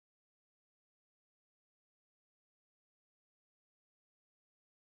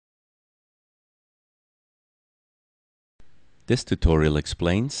This tutorial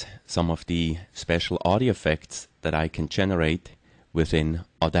explains some of the special audio effects that I can generate within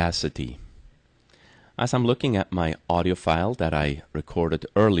Audacity. As I'm looking at my audio file that I recorded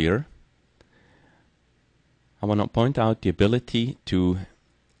earlier, I want to point out the ability to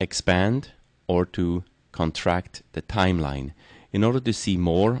expand or to contract the timeline in order to see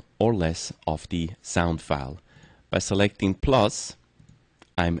more or less of the sound file. By selecting plus,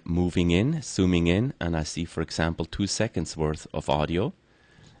 I'm moving in, zooming in, and I see, for example, 2 seconds worth of audio.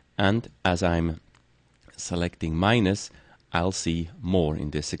 And as I'm selecting minus, I'll see more,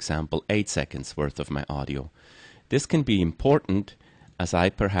 in this example, 8 seconds worth of my audio. This can be important as I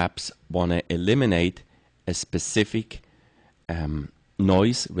perhaps want to eliminate a specific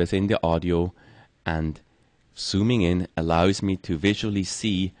noise within the audio, and zooming in allows me to visually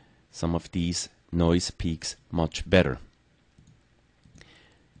see some of these noise peaks much better.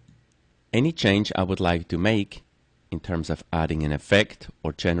 Any change I would like to make in terms of adding an effect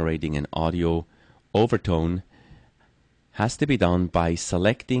or generating an audio overtone has to be done by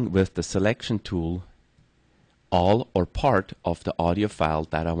selecting with the selection tool all or part of the audio file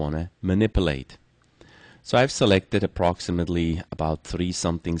that I want to manipulate. So I've selected approximately about 3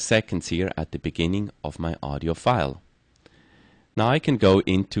 something seconds here at the beginning of my audio file. Now I can go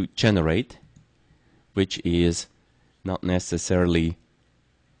into generate, which is not necessarily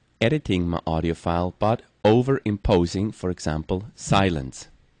editing my audio file, but overimposing, for example, silence.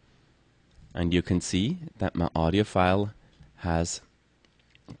 And you can see that my audio file has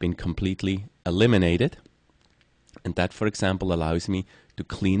been completely eliminated, and that, for example, allows me to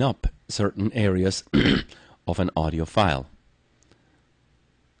clean up certain areas of an audio file.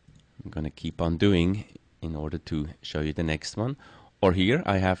 I'm going to keep on doing in order to show you the next one. Or here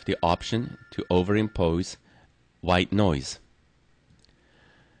I have the option to overimpose white noise.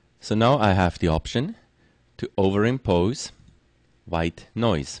 So now I have the option to overimpose white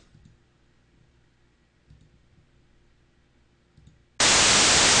noise.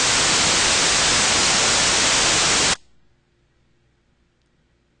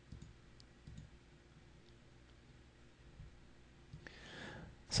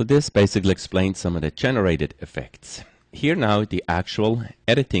 So this basically explains some of the generated effects. Here now the actual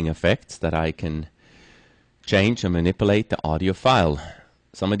editing effects that I can change and manipulate the audio file.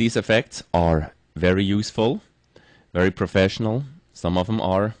 Some of these effects are very useful, very professional. Some of them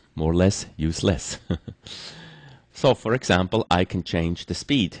are more or less useless. So for example, I can change the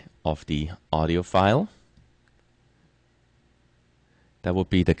speed of the audio file. That would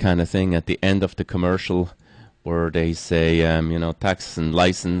be the kind of thing at the end of the commercial where they say, you know, tax and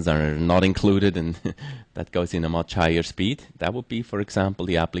license are not included, and that goes in a much higher speed. That would be, for example,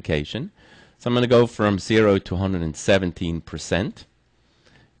 the application. So I'm going to go from 0 to 117%.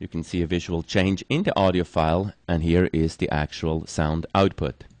 You can see a visual change in the audio file, and here is the actual sound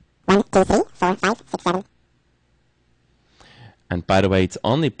output. 1, 2, 3, 4, 5, 6, 7. And by the way, it's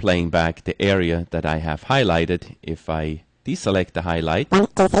only playing back the area that I have highlighted. If I deselect the highlight, 1,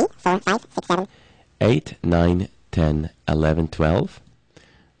 2, 3, 4, 5, 6, 7. 8, 9, 10, 11, 12,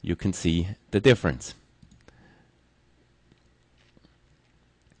 you can see the difference.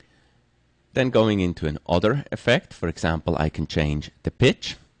 Then going into an other effect, for example, I can change the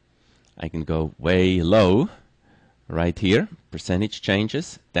pitch. I can go way low, right here, percentage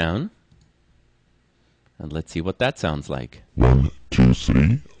changes, down. And let's see what that sounds like. 1, 2,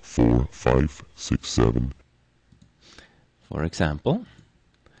 3, 4, 5, 6, 7. For example.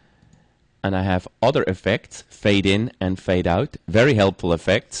 And I have other effects, fade in and fade out, very helpful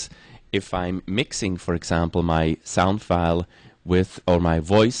effects. If I'm mixing, for example, my sound file with, or my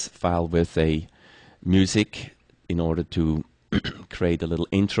voice file with a music in order to create a little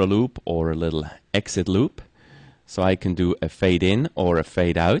intro loop or a little exit loop. So I can do a fade in or a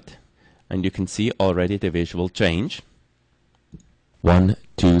fade out, and you can see already the visual change. 1,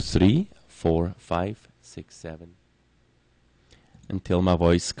 2, 3, 4, 5, 6, 7. Until my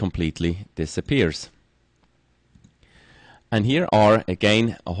voice completely disappears. And here are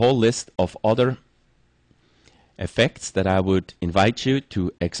again a whole list of other effects that I would invite you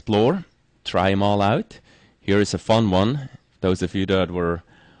to explore, try them all out. Here is a fun one. Those of you that were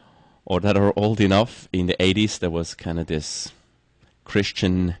or that are old enough, in the 80s there was kind of this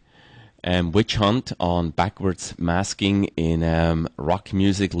Christian witch hunt on backwards masking in rock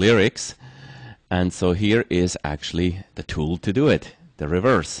music lyrics. And so here is actually the tool to do it, the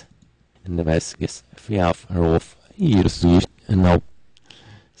reverse.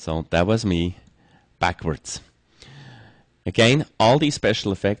 So that was me backwards. Again, all these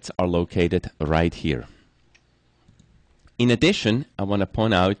special effects are located right here. In addition, I want to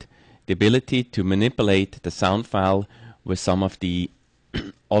point out the ability to manipulate the sound file with some of the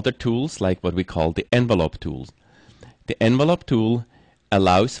other tools, like what we call the envelope tools. The envelope tool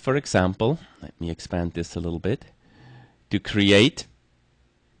allows, for example, let me expand this a little bit, to create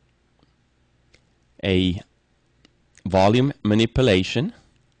a volume manipulation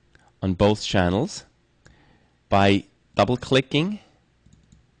on both channels by double-clicking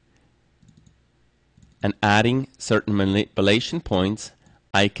and adding certain manipulation points.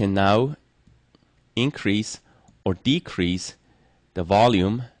 I can now increase or decrease the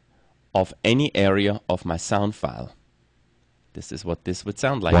volume of any area of my sound file. This is what this would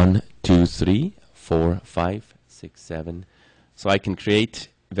sound like. 1, 2, 3, 4, 5, 6, 7. So I can create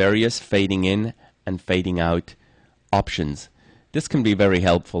various fading in and fading out options. This can be very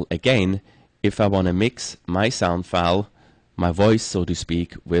helpful, again, if I want to mix my sound file, my voice, so to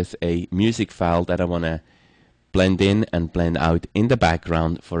speak, with a music file that I want to blend in and blend out in the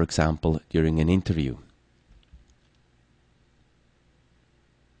background, for example, during an interview.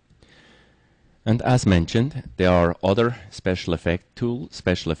 And as mentioned, there are other special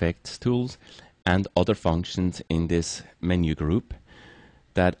effects tools and other functions in this menu group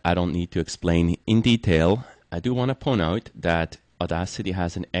that I don't need to explain in detail. I do want to point out that Audacity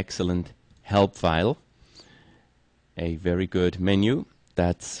has an excellent help file, a very good menu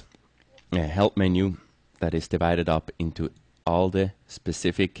that's a help menu that is divided up into all the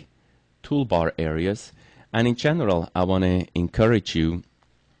specific toolbar areas. And in general, I want to encourage you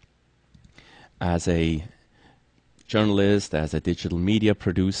as a journalist, as a digital media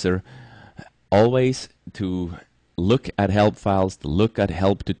producer, always to look at help files, to look at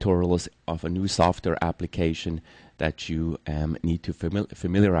help tutorials of a new software application that you need to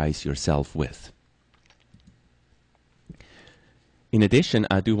familiarize yourself with. In addition,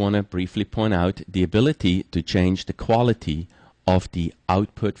 I do want to briefly point out the ability to change the quality of the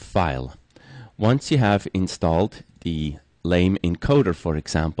output file. Once you have installed the LAME encoder, for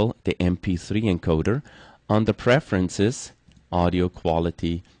example, the MP3 encoder, under Preferences, Audio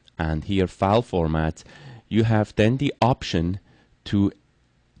Quality, and here File Formats, you have then the option to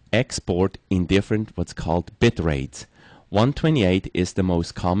export in different what's called bit rates. 128 is the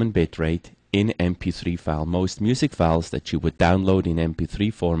most common bit rate in MP3 file. Most music files that you would download in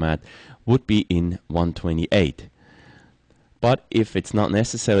MP3 format would be in 128. But if it's not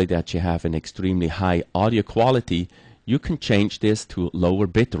necessary that you have an extremely high audio quality, you can change this to lower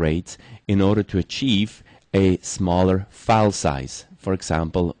bit rates in order to achieve a smaller file size. For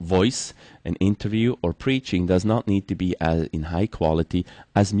example, voice, an interview, or preaching does not need to be as in high quality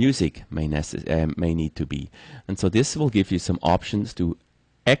as music may need to be. And so this will give you some options to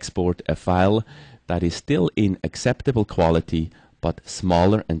export a file that is still in acceptable quality but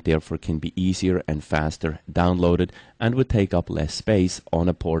smaller, and therefore can be easier and faster downloaded and would take up less space on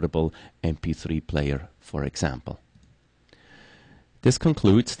a portable MP3 player, for example. This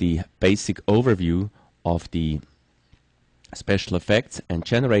concludes the basic overview of the special effects and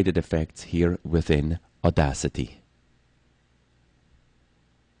generated effects here within Audacity.